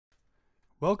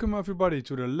Welcome everybody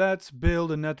to the Let's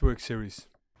Build a Network series.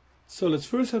 So let's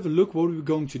first have a look what we're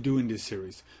going to do in this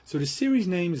series. So the series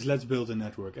name is Let's Build a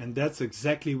Network, and that's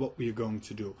exactly what we are going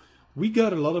to do. We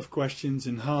got a lot of questions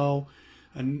in how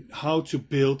to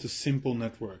build a simple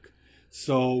network.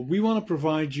 So we want to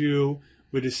provide you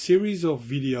with a series of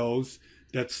videos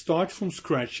that start from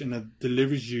scratch and that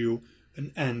delivers you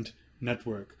an end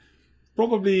network.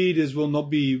 Probably this will not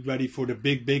be ready for the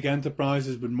big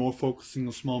enterprises, but more focusing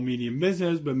on small medium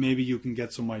business, but maybe you can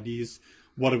get some ideas.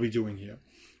 What are we doing here?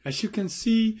 As you can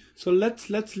see, so let's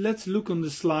look on the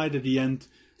slide at the end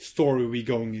story we're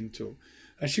going into.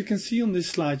 As you can see on this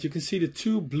slide, you can see the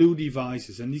two blue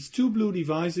devices, and these two blue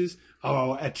devices are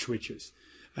our edge switches.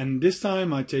 And this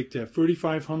time I take the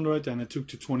 3500 and I took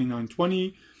the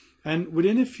 2920, and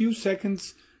within a few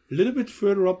seconds, a little bit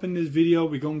further up in this video,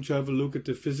 we're going to have a look at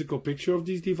the physical picture of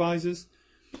these devices.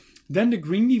 Then the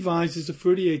green device is the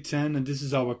 3810, and this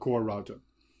is our core router.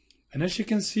 And as you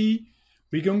can see,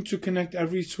 we're going to connect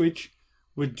every switch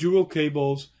with dual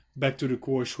cables back to the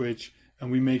core switch,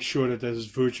 and we make sure that there is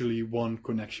virtually one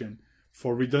connection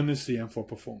for redundancy and for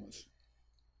performance.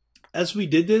 As we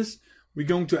did this, we're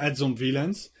going to add some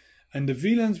VLANs, and the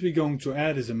VLANs we're going to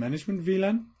add is a management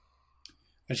VLAN.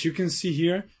 As you can see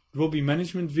here, it will be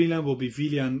management VLAN, will be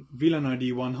VLAN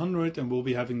ID 100, and we'll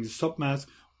be having the submask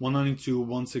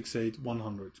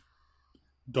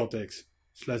 192.168.100.x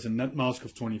 / a net mask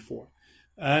of 24.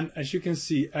 And as you can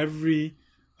see,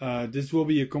 this will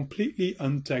be a completely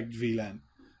untagged VLAN.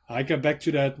 I get back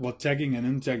to that, what tagging and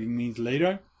untagging means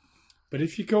later. But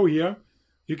if you go here,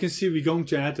 you can see we're going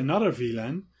to add another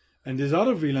VLAN, and this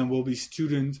other VLAN will be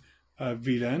student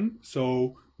VLAN.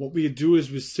 So what we do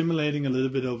is we're simulating a little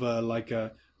bit of like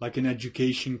an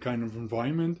education kind of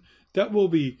environment. That will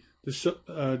be the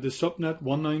subnet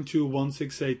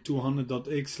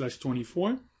 192.168.200.x /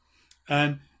 24.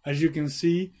 And as you can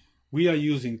see, we are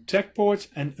using tag ports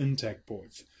and untagged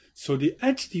ports. So the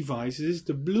edge devices,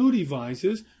 the blue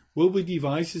devices, will be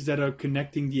devices that are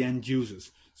connecting the end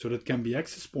users. So that can be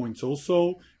access points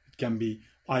also, it can be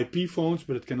IP phones,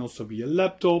 but it can also be a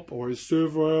laptop or a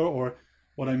server, or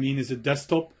what I mean is a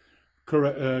desktop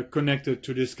connected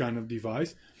to this kind of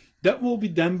device. That will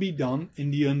then be done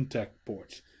in the untagged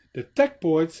ports. The tag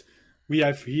ports we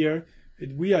have here,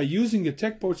 we are using the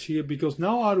tag ports here because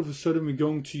now out of a sudden we're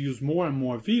going to use more and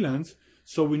more VLANs.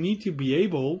 So we need to be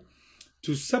able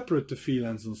to separate the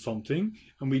VLANs on something,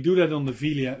 and we do that on the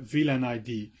VLAN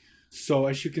ID. So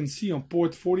as you can see on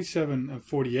port 47 and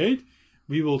 48,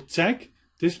 we will tag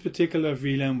this particular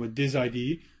VLAN with this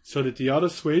ID so that the other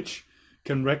switch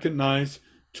can recognize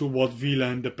to what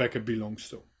VLAN the packet belongs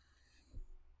to.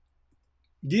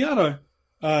 The other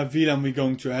VLAN we're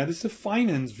going to add is the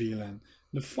finance VLAN.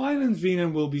 The finance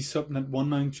VLAN will be subnet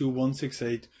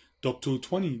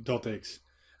 192.168.220.x.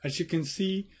 As you can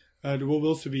see, there will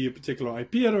also be a particular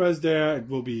IP address there. It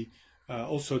will be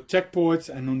also tag ports,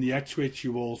 and on the edge switch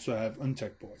you will also have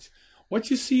untagged ports.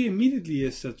 What you see immediately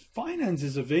is that finance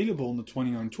is available on the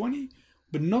 2920,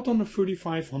 but not on the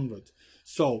 3500.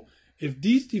 So if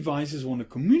these devices want to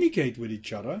communicate with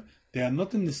each other, they are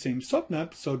not in the same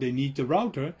subnet, so they need the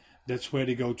router. That's where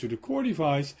they go to the core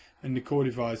device, and the core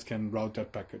device can route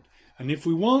that packet. And if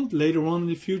we want, later on in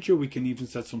the future, we can even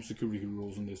set some security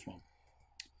rules on this one.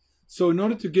 So in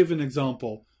order to give an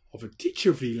example of a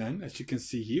teacher VLAN, as you can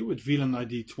see here with VLAN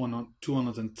ID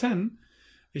 210,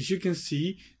 as you can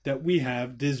see that we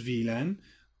have this VLAN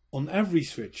on every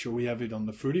switch. So we have it on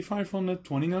the 3500,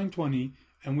 2920,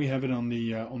 and we have it on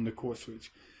the core switch.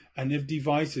 And if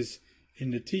devices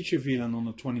in the teacher VLAN on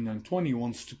the 2920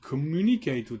 wants to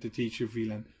communicate with the teacher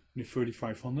VLAN on the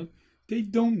 3500, they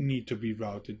don't need to be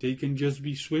routed. They can just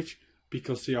be switched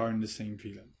because they are in the same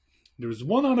VLAN. There is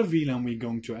one other VLAN we're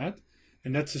going to add,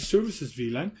 and that's a services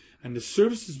VLAN. And the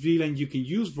services VLAN you can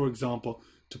use, for example,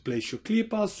 to place your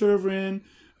ClearPass server in,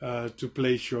 to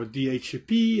place your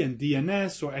DHCP and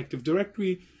DNS or Active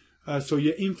Directory, so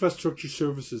your infrastructure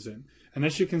services in. And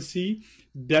as you can see,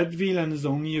 that VLAN is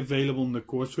only available on the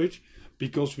core switch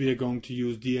because we are going to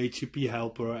use DHCP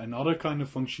helper and other kind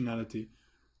of functionality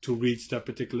to reach that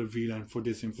particular VLAN for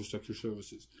this infrastructure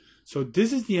services. So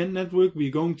this is the end network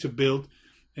we're going to build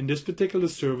in this particular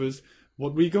service.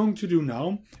 What we're going to do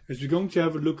now is we're going to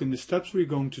have a look in the steps we're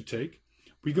going to take.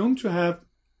 We're going to have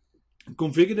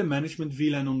configure the management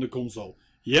VLAN on the console.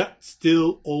 Yeah,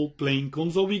 still old plain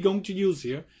console we're going to use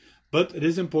here, but it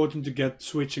is important to get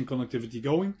switch and connectivity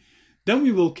going. Then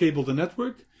we will cable the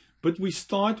network, but we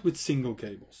start with single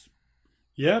cables.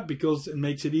 Yeah, because it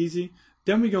makes it easy.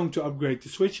 Then we're going to upgrade the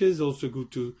switches. Also good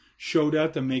to show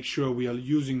that and make sure we are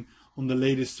using on the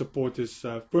latest supported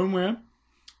firmware.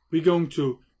 We're going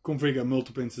to configure a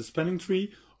multiple instance spanning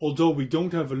tree. Although we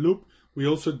don't have a loop, we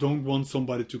also don't want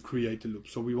somebody to create a loop.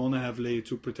 So we want to have layer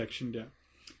 2 protection there.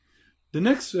 The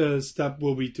next step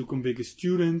will be to configure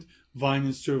student,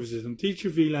 VLAN services and teacher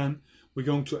VLAN. We're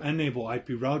going to enable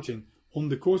IP routing on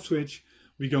the core switch.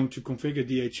 We're going to configure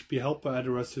DHCP helper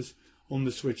addresses on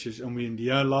the switches. And in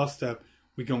the last step,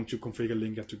 we're going to configure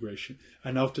link integration.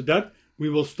 And after that, we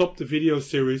will stop the video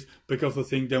series because I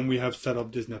think then we have set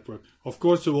up this network. Of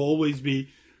course, there will always be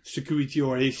security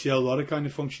or ACL or other kind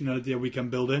of functionality that we can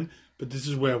build in. But this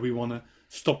is where we want to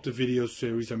stop the video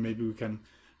series, and maybe we can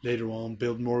later on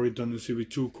build more redundancy with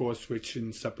 2 core switch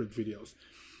in separate videos.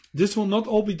 This will not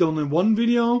all be done in one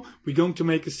video. We're going to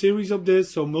make a series of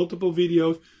this, so multiple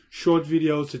videos, short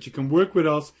videos that you can work with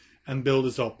us and build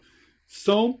this up.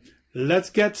 So let's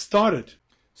get started.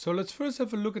 So let's first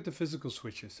have a look at the physical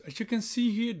switches. As you can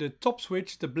see here, the top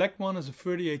switch, the black one, is a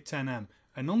 3810M.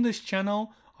 And on this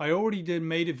channel, I already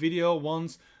made a video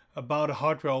once about a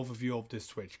hardware overview of this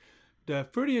switch. The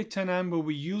 3810M will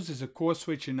we use as a core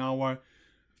switch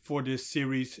for this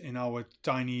series in our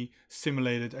tiny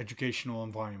simulated educational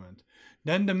environment.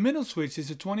 Then the middle switch is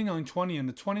a 2920, and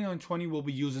the 2920 will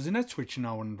be used as a net switch in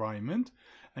our environment.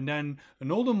 And then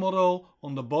an older model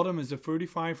on the bottom is a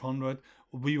 3500.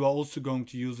 We were also going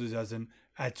to use this as an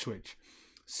edge switch.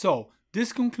 So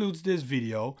this concludes this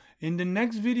video. In the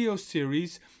next video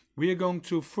series, we are going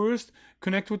to first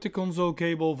connect with the console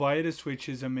cable via the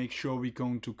switches and make sure we're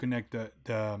going to connect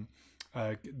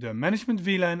the management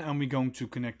VLAN, and we're going to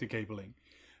connect the cabling.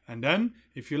 And then,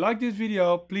 if you like this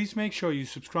video, please make sure you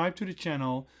subscribe to the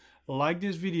channel, like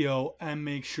this video, and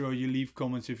make sure you leave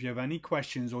comments if you have any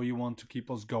questions or you want to keep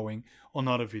us going on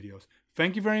other videos.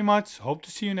 Thank you very much. Hope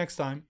to see you next time.